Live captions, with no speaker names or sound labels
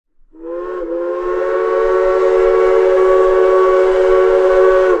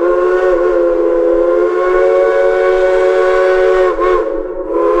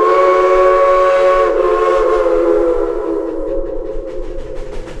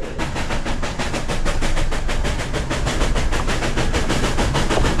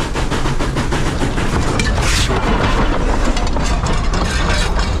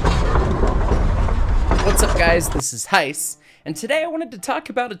guys, this is Heis, and today I wanted to talk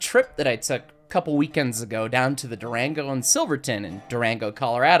about a trip that I took a couple weekends ago down to the Durango and Silverton in Durango,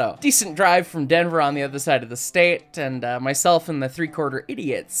 Colorado. Decent drive from Denver on the other side of the state, and myself and the three-quarter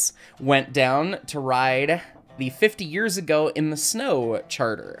idiots went down to ride the 50 years ago in the snow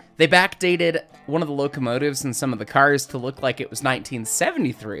charter. They backdated one of the locomotives and some of the cars to look like it was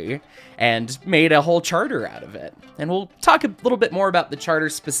 1973 and made a whole charter out of it. And we'll talk a little bit more about the charter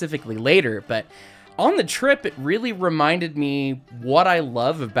specifically later, but on the trip, it really reminded me what I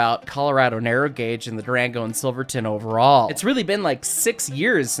love about Colorado narrow gauge and the Durango and Silverton overall. It's really been like 6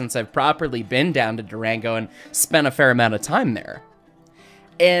 years since I've properly been down to Durango and spent a fair amount of time there.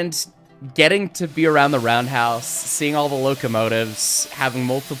 And getting to be around the roundhouse, seeing all the locomotives, having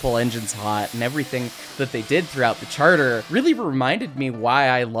multiple engines hot, and everything that they did throughout the charter really reminded me why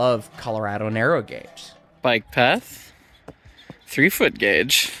I love Colorado narrow gauge. Bike path, 3-foot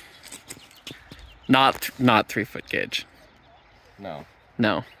gauge. Not 3-foot gauge.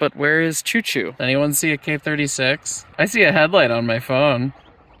 No, but where is Choo Choo? Anyone see a K36? I see a headlight on my phone.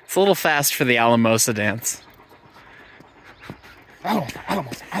 It's a little fast for the Alamosa dance. Alamos.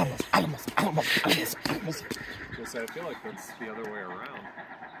 I feel like that's the other way around.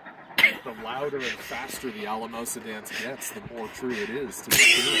 The louder and faster the Alamosa dance gets, the more true it is to the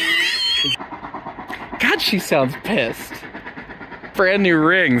tune. God, she sounds pissed. Brand new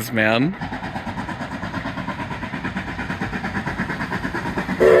rings, man.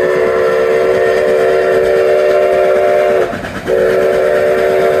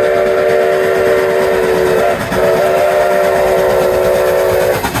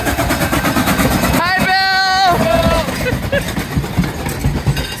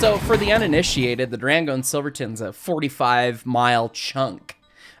 So for the uninitiated, the Durango and Silverton's a 45-mile chunk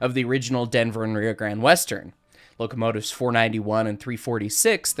of the original Denver and Rio Grande Western. Locomotives 491 and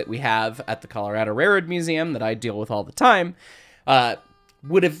 346 that we have at the Colorado Railroad Museum that I deal with all the time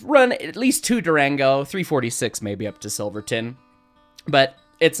would have run at least to Durango, 346 maybe up to Silverton. But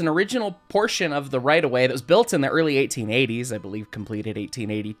it's an original portion of the right-of-way that was built in the early 1880s, I believe completed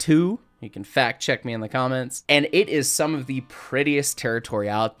 1882. You can fact check me in the comments. And it is some of the prettiest territory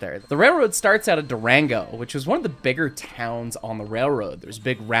out there. The railroad starts out of Durango, which was one of the bigger towns on the railroad. There's a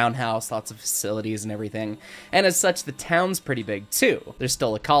big roundhouse, lots of facilities and everything. And as such, the town's pretty big too. There's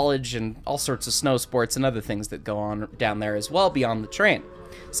still a college and all sorts of snow sports and other things that go on down there as well beyond the train.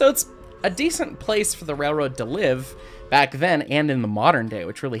 So it's a decent place for the railroad to live back then and in the modern day,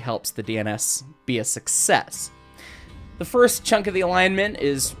 which really helps the DNS be a success. The first chunk of the alignment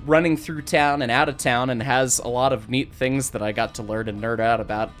is running through town and out of town and has a lot of neat things that I got to learn and nerd out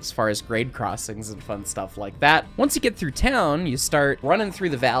about as far as grade crossings and fun stuff like that. Once you get through town, you start running through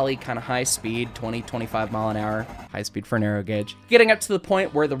the valley, kind of high speed, 20, 25 mile an hour, high speed for narrow gauge. Getting up to the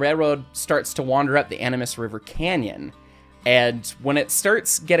point where the railroad starts to wander up the Animas River Canyon. And when it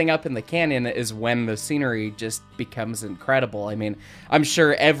starts getting up in the canyon is when the scenery just becomes incredible. I mean, I'm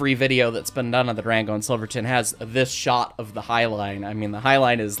sure every video that's been done on the Durango and Silverton has this shot of the High Line. I mean, the High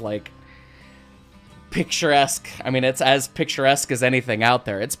Line is like picturesque. I mean, it's as picturesque as anything out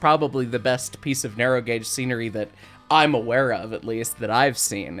there. It's probably the best piece of narrow gauge scenery that I'm aware of, at least, that I've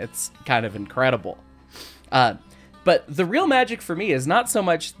seen. It's kind of incredible. But the real magic for me is not so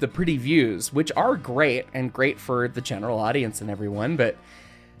much the pretty views, which are great and great for the general audience and everyone, but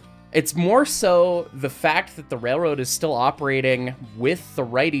it's more so the fact that the railroad is still operating with the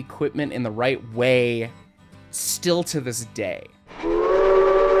right equipment in the right way still to this day.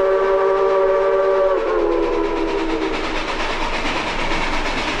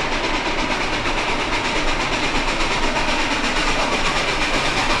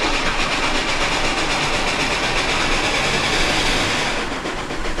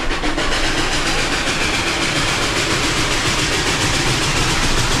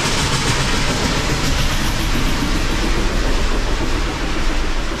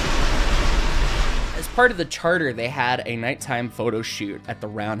 Part of the charter, they had a nighttime photo shoot at the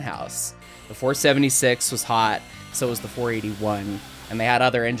roundhouse. The 476 was hot, so was the 481, and they had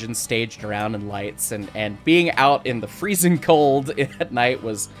other engines staged around and lights, and being out in the freezing cold at night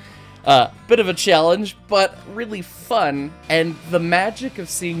was a bit of a challenge, but really fun. And the magic of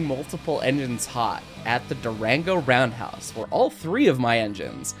seeing multiple engines hot at the Durango roundhouse, where all three of my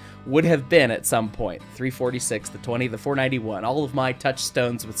engines would have been at some point, 346, the 20, the 491, all of my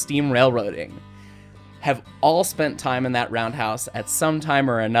touchstones with steam railroading, have all spent time in that roundhouse at some time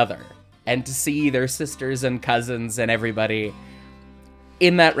or another. And to see their sisters and cousins and everybody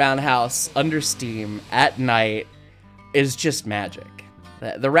in that roundhouse under steam at night is just magic.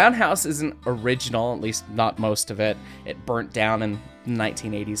 The roundhouse isn't original, at least not most of it. It burnt down in the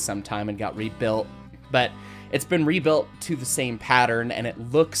 1980s sometime and got rebuilt. But It's been rebuilt to the same pattern, and it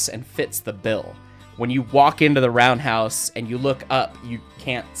looks and fits the bill. When you walk into the roundhouse and you look up, you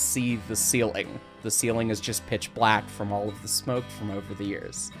can't see the ceiling. The ceiling is just pitch black from all of the smoke from over the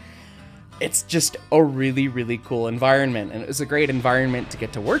years. It's just a really, really cool environment, and it was a great environment to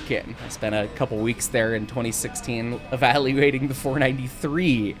get to work in. I spent a couple weeks there in 2016 evaluating the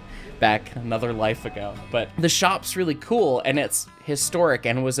 493 back another life ago. But the shop's really cool, and it's historic,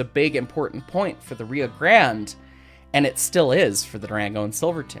 and was a big important point for the Rio Grande, and it still is for the Durango and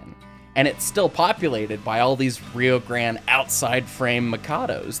Silverton. And it's still populated by all these Rio Grande outside frame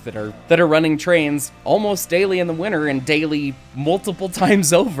Mikados that are running trains almost daily in the winter and daily multiple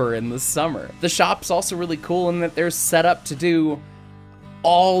times over in the summer. The shop's also really cool in that they're set up to do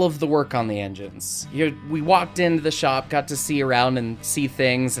all of the work on the engines. We walked into the shop, got to see around and see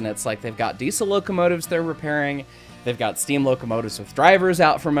things, and it's like they've got diesel locomotives they're repairing, they've got steam locomotives with drivers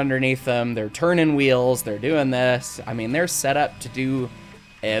out from underneath them, they're turning wheels, they're doing this. I mean, they're set up to do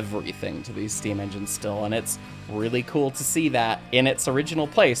everything to these steam engines still, and it's really cool to see that in its original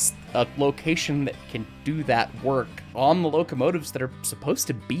place, a location that can do that work on the locomotives that are supposed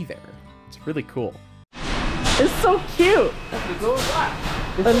to be there. It's really cool. It's so cute! It's all flat.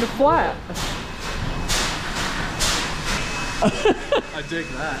 And flat. I dig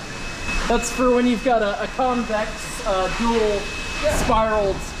that. That's for when you've got a convex dual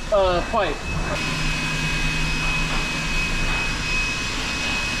spiraled pipe.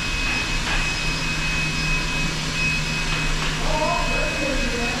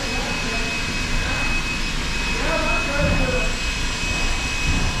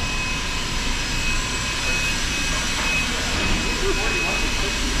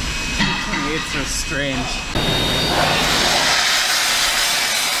 It's so strange.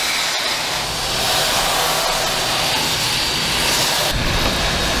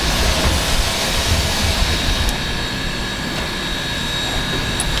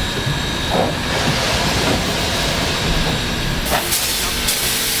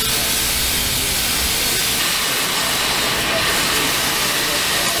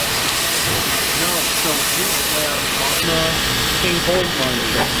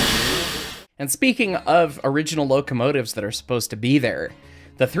 And speaking of original locomotives that are supposed to be there,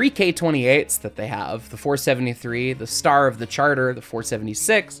 the 3 K28s that they have, the 473, the Star of the Charter, the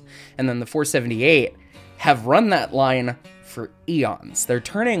 476, and then the 478, have run that line for eons. They're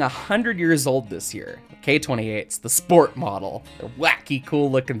turning 100 years old this year. The K28s, the sport model. They're wacky,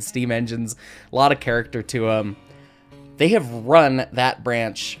 cool-looking steam engines, a lot of character to them. They have run that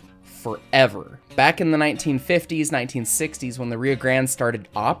branch forever. Back in the 1950s, 1960s, when the Rio Grande started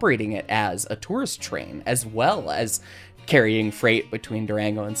operating it as a tourist train, as well as carrying freight between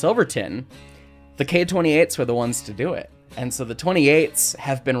Durango and Silverton, the K28s were the ones to do it. And so the 28s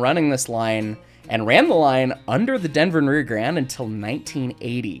have been running this line and ran the line under the Denver and Rio Grande until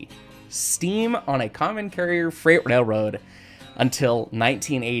 1980. Steam on a common carrier freight railroad until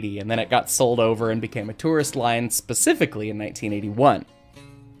 1980, and then it got sold over and became a tourist line specifically in 1981.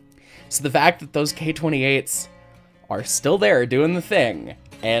 So the fact that those K28s are still there doing the thing,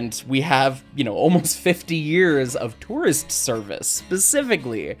 and we have, almost 50 years of tourist service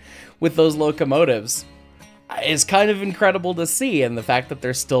specifically with those locomotives is kind of incredible to see, and the fact that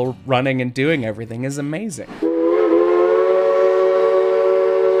they're still running and doing everything is amazing.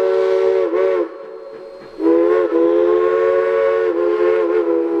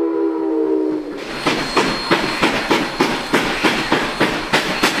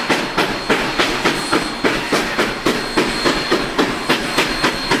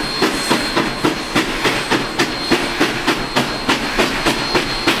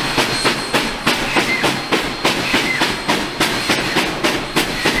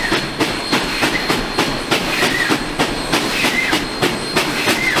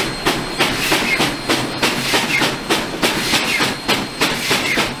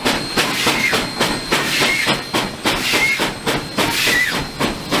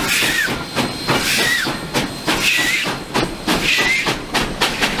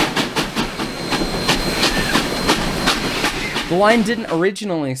 The line didn't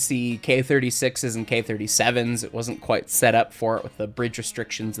originally see K36s and K37s. It wasn't quite set up for it with the bridge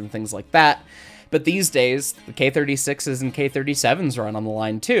restrictions and things like that. But these days, the K36s and K37s run on the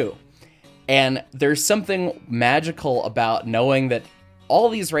line too. And there's something magical about knowing that all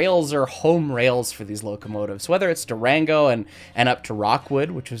these rails are home rails for these locomotives, whether it's Durango and up to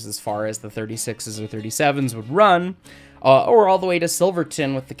Rockwood, which is as far as the 36s or 37s would run, or all the way to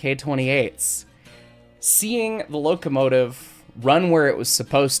Silverton with the K28s. Seeing the locomotive run where it was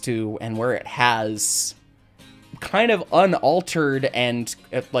supposed to and where it has kind of unaltered and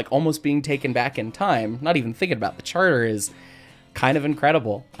like almost being taken back in time, not even thinking about the charter, is kind of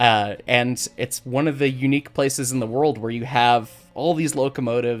incredible. And it's one of the unique places in the world where you have all these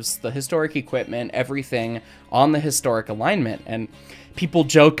locomotives, the historic equipment, everything on the historic alignment. And people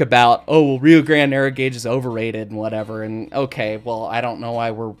joke about, oh, well, Rio Grande narrow gauge is overrated and whatever. And okay, well, I don't know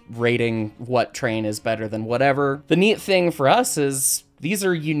why we're rating what train is better than whatever. The neat thing for us is these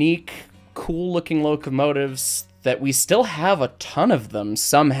are unique, cool looking locomotives that we still have a ton of them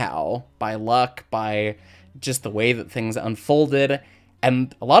somehow, by luck, by just the way that things unfolded.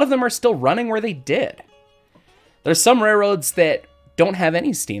 And a lot of them are still running where they did. There's some railroads that don't have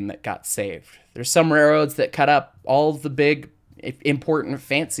any steam that got saved. There's some railroads that cut up all the big, important,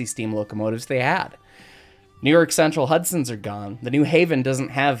 fancy steam locomotives they had. New York Central Hudsons are gone. The New Haven doesn't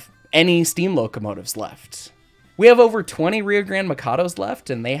have any steam locomotives left. We have over 20 Rio Grande Mikados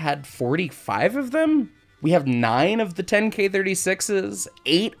left, and they had 45 of them. We have 9 of the 10 K36s,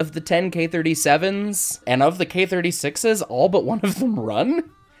 8 of the 10 K37s, and of the K36s, all but one of them run?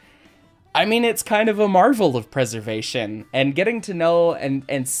 I mean, it's kind of a marvel of preservation, and getting to know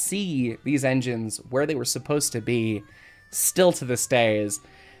and see these engines where they were supposed to be still to this day is,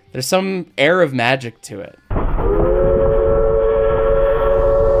 there's some air of magic to it.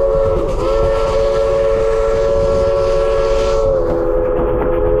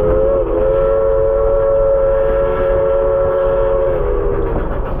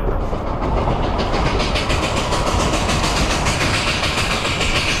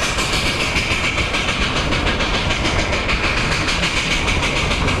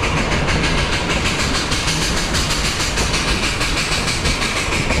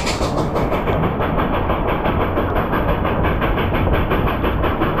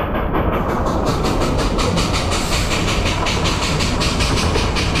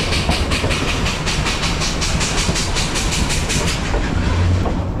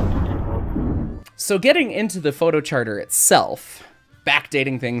 So getting into the photo charter itself,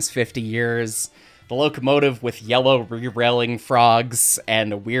 backdating things 50 years, the locomotive with yellow re-railing frogs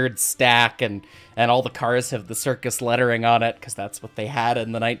and a weird stack, and all the cars have the circus lettering on it, because that's what they had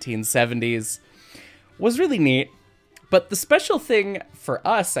in the 1970s, was really neat. But the special thing for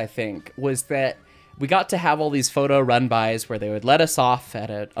us, I think, was that we got to have all these photo run-bys where they would let us off at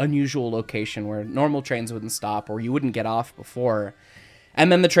an unusual location where normal trains wouldn't stop or you wouldn't get off before. And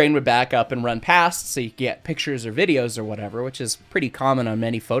then the train would back up and run past so you could get pictures or videos or whatever, which is pretty common on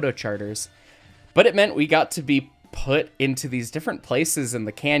many photo charters. But it meant we got to be put into these different places in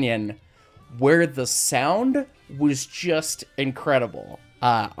the canyon where the sound was just incredible.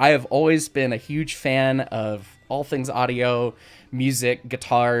 I have always been a huge fan of all things audio, music,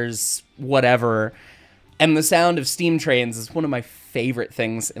 guitars, whatever. And the sound of steam trains is one of my favorite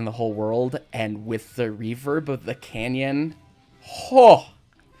things in the whole world. And with the reverb of the canyon,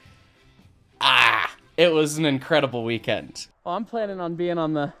 it was an incredible weekend. Well, I'm planning on being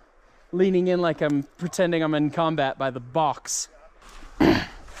on the leaning in like I'm pretending I'm in combat by the box. As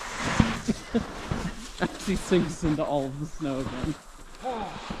he sinks into all of the snow again.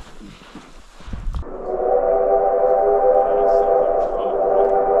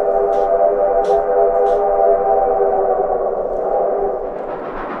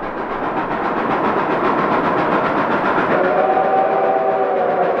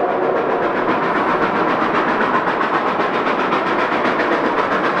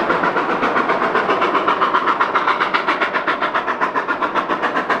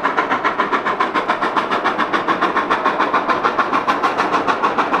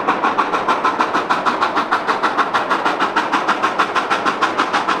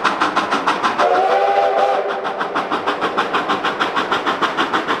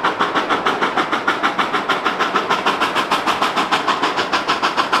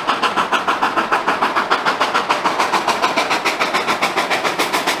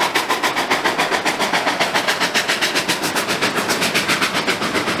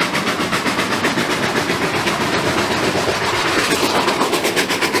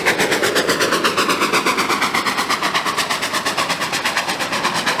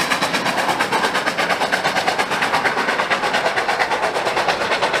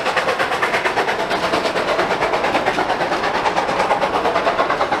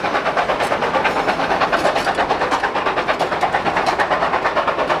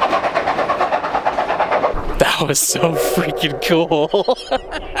 That was so freaking cool.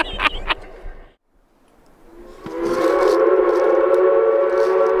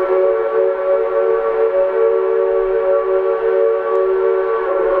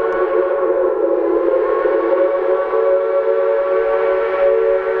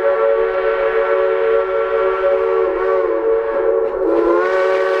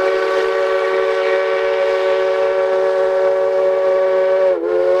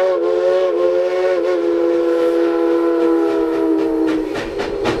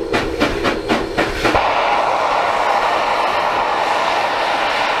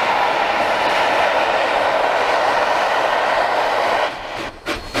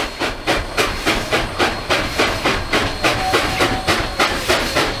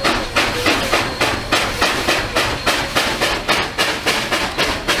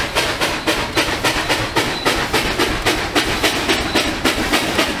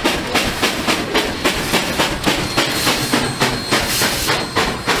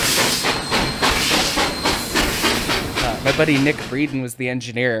 buddy Nick Breeden was the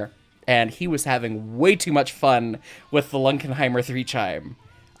engineer, and he was having way too much fun with the Lunkenheimer 3-chime.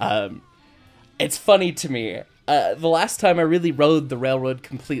 It's funny to me. The last time I really rode the railroad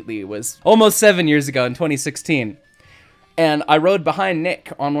completely was almost 7 years ago in 2016. And I rode behind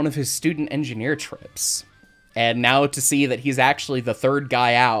Nick on one of his student engineer trips. And now to see that he's actually the third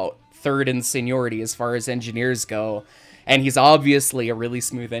guy out, third in seniority as far as engineers go, and he's obviously a really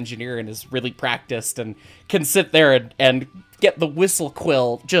smooth engineer and is really practiced and can sit there and get the whistle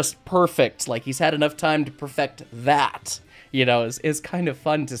quill just perfect, like he's had enough time to perfect that, you know, is kind of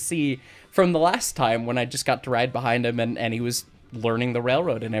fun to see from the last time when I just got to ride behind him and he was learning the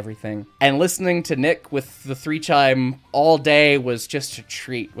railroad and everything. And listening to Nick with the 3-chime all day was just a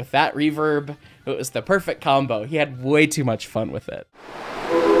treat. With that reverb, it was the perfect combo. He had way too much fun with it.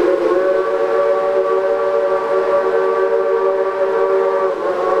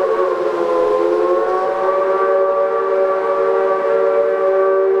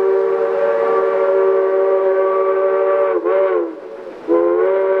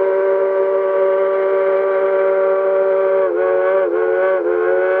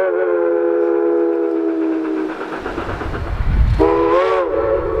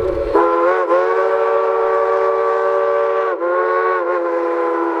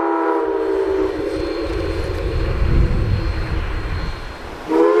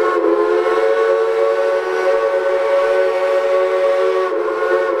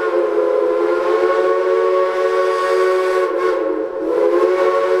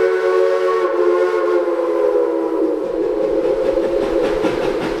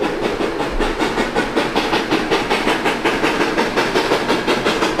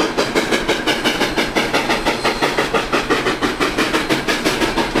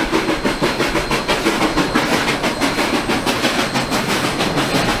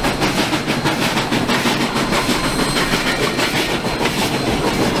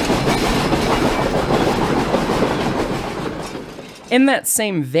 In that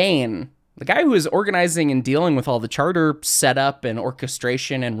same vein, the guy who was organizing and dealing with all the charter setup and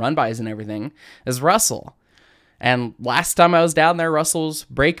orchestration and run-bys and everything is Russell. And last time I was down there, Russell's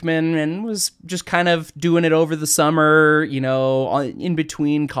brakeman and was just kind of doing it over the summer, you know, in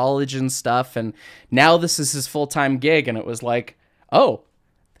between college and stuff. And now this is his full-time gig, and it was like, oh,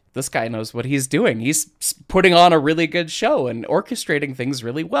 this guy knows what he's doing. He's putting on a really good show and orchestrating things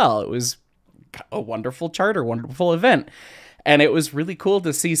really well. It was a wonderful charter, wonderful event. And it was really cool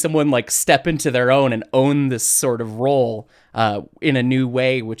to see someone like step into their own and own this sort of role in a new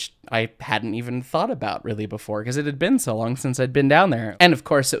way, which I hadn't even thought about really before because it had been so long since I'd been down there. And of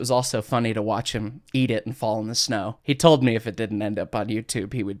course, it was also funny to watch him eat it and fall in the snow. He told me if it didn't end up on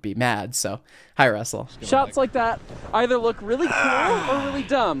YouTube, he would be mad. So, hi, Russell. Shots like that either look really cool or really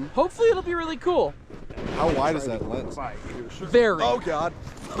dumb. Hopefully, it'll be really cool. How wide is that lens? Very. Oh, God.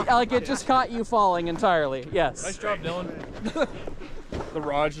 Like it just caught you falling entirely. Yes. Nice job, Dylan. The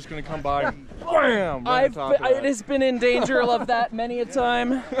rod's just gonna come by and bam! It has been in danger of that many a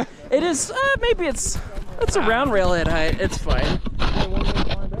time. It is, maybe it's around railhead height. It's fine.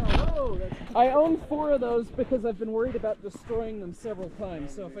 I own 4 of those because I've been worried about destroying them several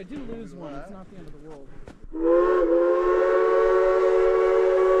times. So if I do lose one, it's not the end of the world.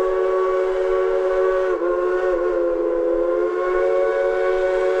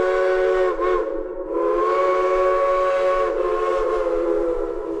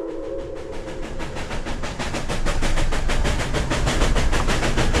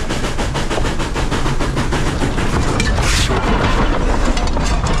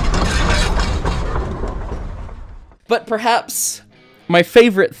 But perhaps my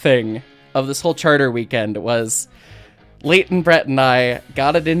favorite thing of this whole charter weekend was Leighton, Brett, and I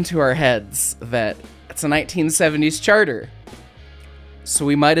got it into our heads that it's a 1970s charter. So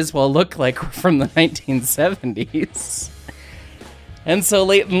we might as well look like we're from the 1970s. And so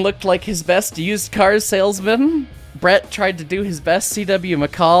Leighton looked like his best used car salesman. Brett tried to do his best C.W.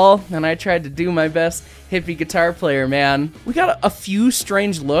 McCall, and I tried to do my best hippie guitar player, man. We got a few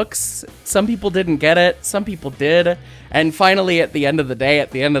strange looks. Some people didn't get it, some people did. And finally, at the end of the day,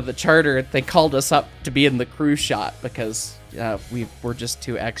 at the end of the charter, they called us up to be in the crew shot because we were just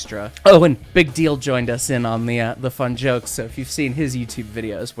too extra. Oh, and Big Deal joined us in on the fun jokes, so if you've seen his YouTube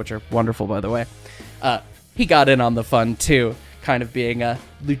videos, which are wonderful, by the way, he got in on the fun, too. Kind of being a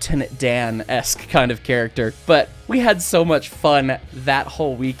Lieutenant Dan-esque kind of character. But we had so much fun that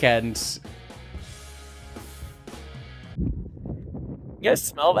whole weekend. You guys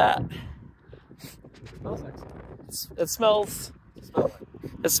smell that? It smells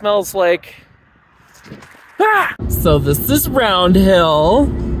like... Ah! So this is Round Hill.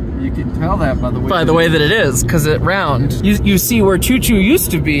 You can tell that by the way that it is, because it round. You see where Choo Choo used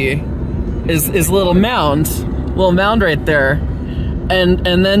to be is little mound right there, and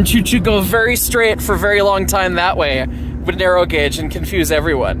then Choo Choo go very straight for a very long time that way with narrow gauge and confuse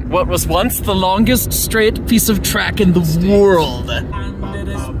everyone. What was once the longest straight piece of track in the world. And it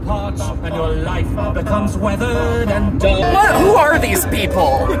is parched, and your life becomes weathered and dull. What? Who are these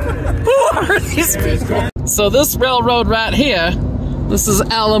people? Who are these people? So this railroad right here, this is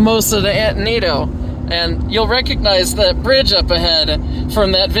Alamosa to Antonito, and you'll recognize that bridge up ahead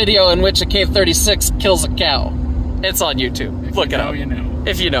from that video in which a K-36 kills a cow. It's on YouTube. Look it up. You know.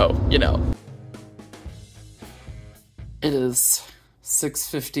 If you know, you know. It is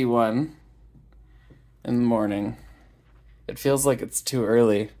 6:51 in the morning. It feels like it's too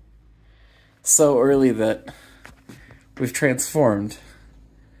early. So early that we've transformed.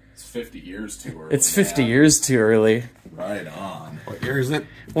 It's 50 years too early. It's 50 years too early. Right on. What year is it?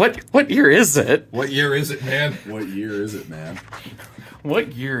 What year is it? What year is it, man? What year is it, man?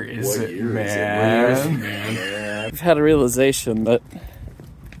 What year is What it, year man? is it? What year is it, man? I've had a realization that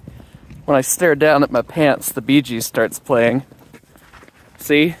when I stare down at my pants, the Bee Gees starts playing.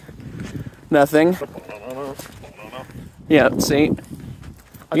 See? Nothing. Yeah, see?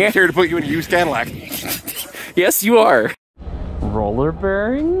 I'm here to put you in a used Cadillac. Yes, you are. Roller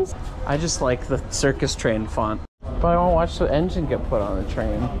bearings? I just like the circus train font. But I want to watch the engine get put on the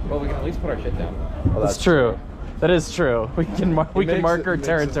train. Well, we can at least put our shit down. That's true. That is true. We can mark our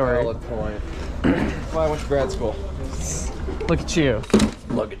territory. Point. Well, I went to grad school. Look at you.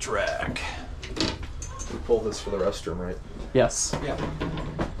 Luggage rack. We pull this for the restroom, right? Yes. Yeah.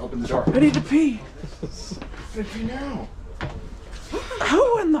 Open the door. I need to pee. 50 now.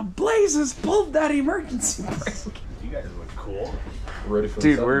 Who in the blazes pulled that emergency brake? You guys look cool. Ready for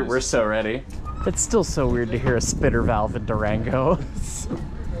Dude, the we're so ready. It's still so weird to hear a spitter valve in Durango.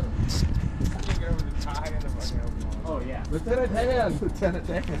 Oh yeah. Lieutenant Dan. Lieutenant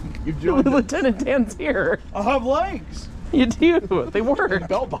Dan. You've joined. Lieutenant Dan's here. I have legs. You do. They work.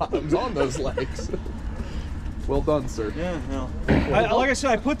 Bell bottoms on those legs. Well done, sir. Yeah, no. Like I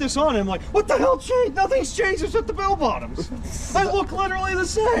said, I put this on and I'm like, what the hell changed? Nothing's changed except the bell bottoms. I look literally the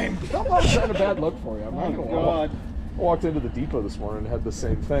same. Bell bottoms aren't a bad look for you. I'm not gonna lie. God. I walked into the depot this morning and had the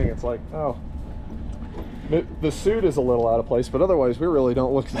same thing. It's like, oh. The suit is a little out of place, but otherwise we really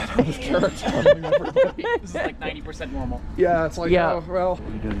don't look that out of character. This is like 90% normal. Yeah, it's like, Yeah. oh, well.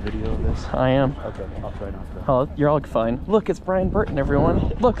 Are you doing video of this? I am. Okay, I'll try not to. Oh, you're all fine. Look, it's Brian Burton,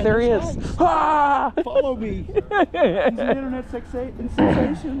 everyone. Look, there he is. Ah! Follow me. He's an internet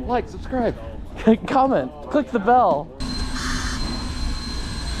sensation. Like, subscribe. Comment. Click the bell.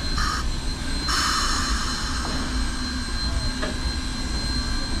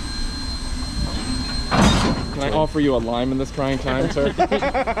 Can I offer you a lime in this trying time, sir?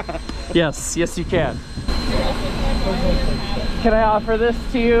 Yes, yes you can. Can I offer this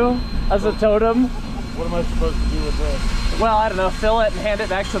to you as a totem? What am I supposed to do with this? Well, I don't know, fill it and hand it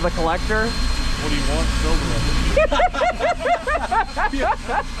back to the collector. What do you want filled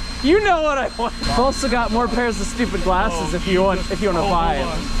with? You know what I want. I've also got more pairs of stupid glasses if you want to buy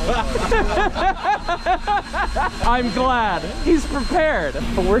them. I'm glad. He's prepared.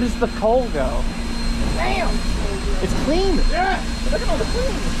 But where does the coal go? Damn! It's clean! Yeah! Look at all the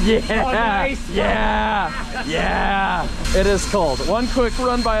clean! Yeah! Oh, nice. Yeah! Yeah! It is cold. One quick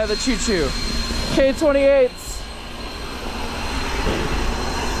run by of the Choo Choo. K-28s.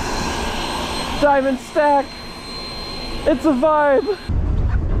 Diamond stack. It's a vibe.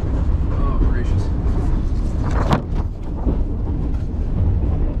 Oh, gracious.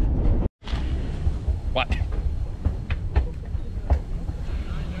 What?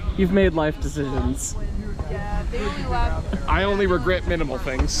 You've made life decisions. Yeah, they only left. I only regret minimal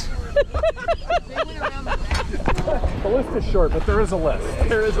things. They went around the back. The list is short, but there is a list.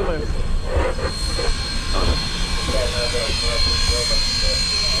 There is a list.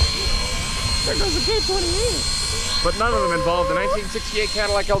 There goes a K-28. But none of them involved the 1968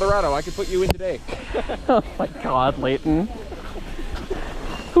 Cadillac Eldorado. I could put you in today. Oh my God, Leighton.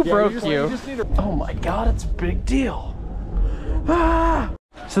 Who broke you? Oh my God, it's a big deal. Ah!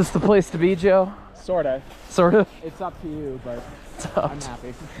 Is this the place to be, Joe? Sort of. Sort of? It's up to you, but It's up. I'm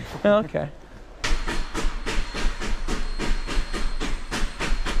happy. Okay.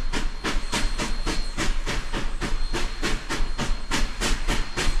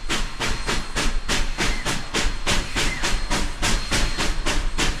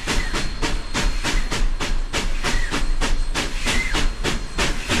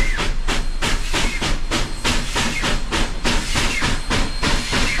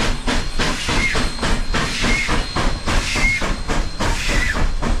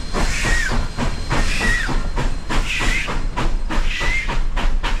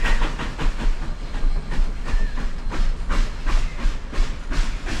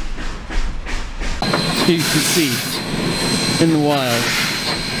 You can see in the wild.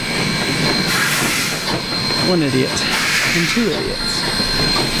 One idiot and two idiots.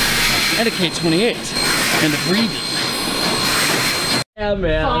 And a K-28 and a breathing. Yeah,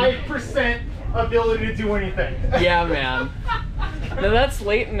 man. 5% ability to do anything. Yeah, man. Now that's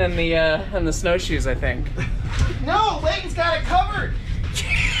Leighton and the snowshoes, I think. No, Leighton's got it covered.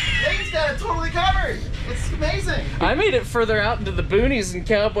 Leighton's got it totally covered. It's amazing. I made it further out into the boonies in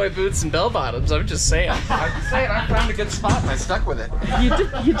cowboy boots and bell bottoms. I'm just saying. I'm saying I found a good spot and I stuck with it.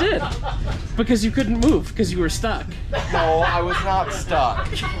 You did. Because you couldn't move because you were stuck. No, I was not stuck.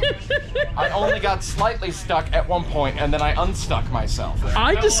 I only got slightly stuck at one point and then I unstuck myself.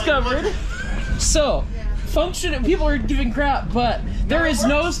 I discovered. So, people are giving crap, but there is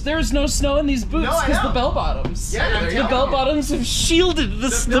no snow in these boots because the bell bottoms. Yeah, the bell bottoms have shielded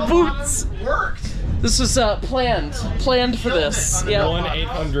the boots. Worked. This was planned for this. Yeah.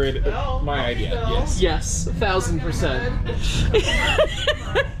 1-800 my idea. Yes. Yes, 1000%.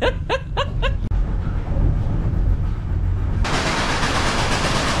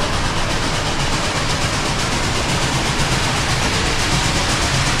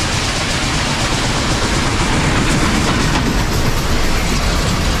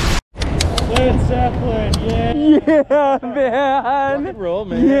 Zeppelin, yeah. Yeah, man. Rock and roll,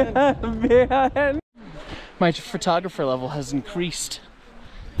 man. Yeah, man. My photographer level has increased.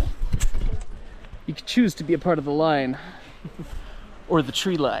 You could choose to be a part of the line, or the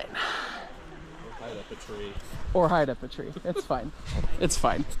tree line. Or hide up a tree. Or hide up a tree. It's fine. It's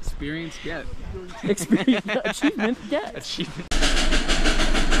fine. Experience get. Experience, achievement get. Achievement.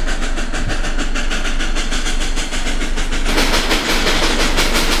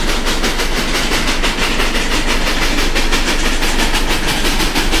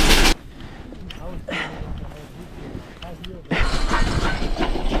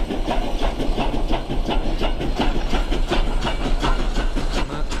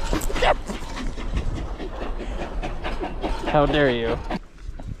 How dare you?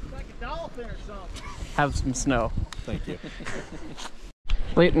 Like a dolphin or something. Have some snow. Thank you.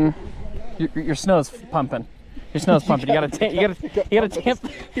 Leighton, your snow's pumping. Your snow's pumping. You gotta tamp.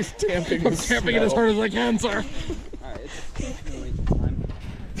 He's tamping. I'm tamping it as hard as I can, sir.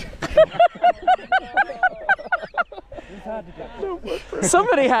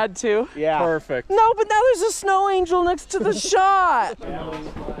 Somebody had to. Yeah. Perfect. No, but now there's a snow angel next to the shot.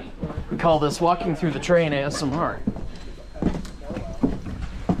 We call this walking through the train ASMR.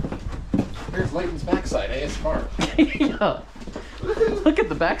 Here's Leighton's backside, ASMR. Yeah. Look at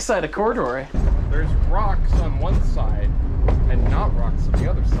the backside of corduroy. There's rocks on one side and not rocks on the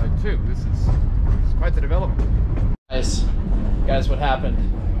other side too. This is quite the development. Guys, what happened?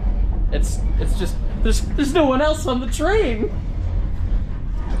 It's just there's no one else on the train. We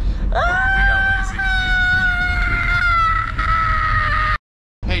got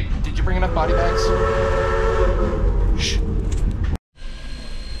lazy. Hey, did you bring enough body bags? Shh.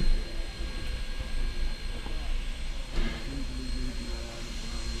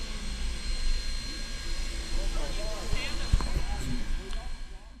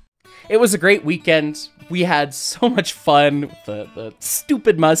 It was a great weekend. We had so much fun with the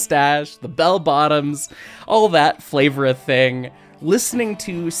stupid mustache, the bell bottoms, all that flavor of thing. Listening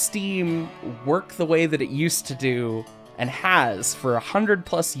to steam work the way that it used to do and has for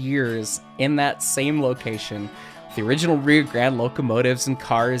 100+ years in that same location. The original Rio Grande locomotives and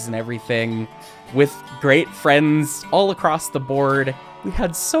cars and everything, with great friends all across the board. We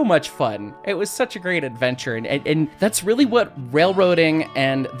had so much fun. It was such a great adventure, and that's really what railroading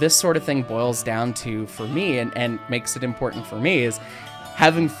and this sort of thing boils down to for me, and makes it important for me, is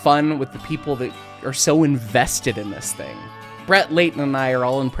having fun with the people that are so invested in this thing. Brett, Leighton, and I are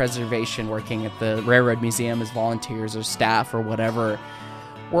all in preservation, working at the Railroad Museum as volunteers or staff or whatever.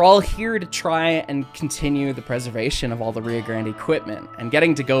 We're all here to try and continue the preservation of all the Rio Grande equipment, and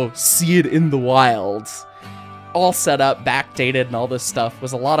getting to go see it in the wild, all set up, backdated, and all this stuff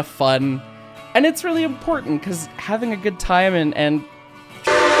was a lot of fun. And it's really important, because having a good time and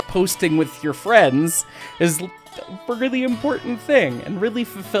posting with your friends is a really important thing and really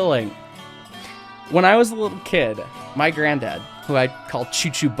fulfilling. When I was a little kid, my granddad, who I call Choo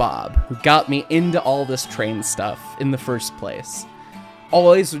Choo Bob, who got me into all this train stuff in the first place,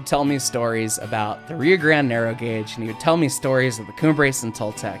 always would tell me stories about the Rio Grande narrow gauge, and he would tell me stories of the Cumbres and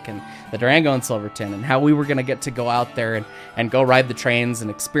Toltec and the Durango and Silverton, and how we were going to get to go out there and go ride the trains and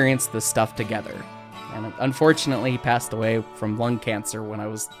experience this stuff together. And unfortunately, he passed away from lung cancer when I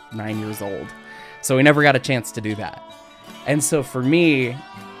was 9 years old, so we never got a chance to do that. And so for me,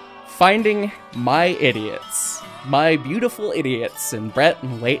 finding my idiots, my beautiful idiots, and Brett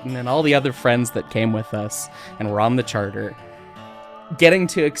and Leighton and all the other friends that came with us and were on the charter, getting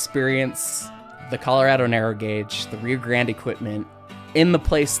to experience the Colorado narrow gauge, the Rio Grande equipment, in the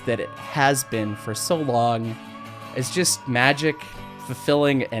place that it has been for so long is just magic,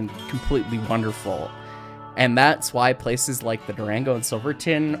 fulfilling, and completely wonderful. And that's why places like the Durango and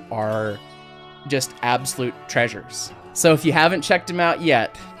Silverton are just absolute treasures. So if you haven't checked them out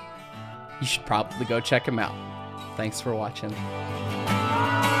yet, you should probably go check them out. Thanks for watching.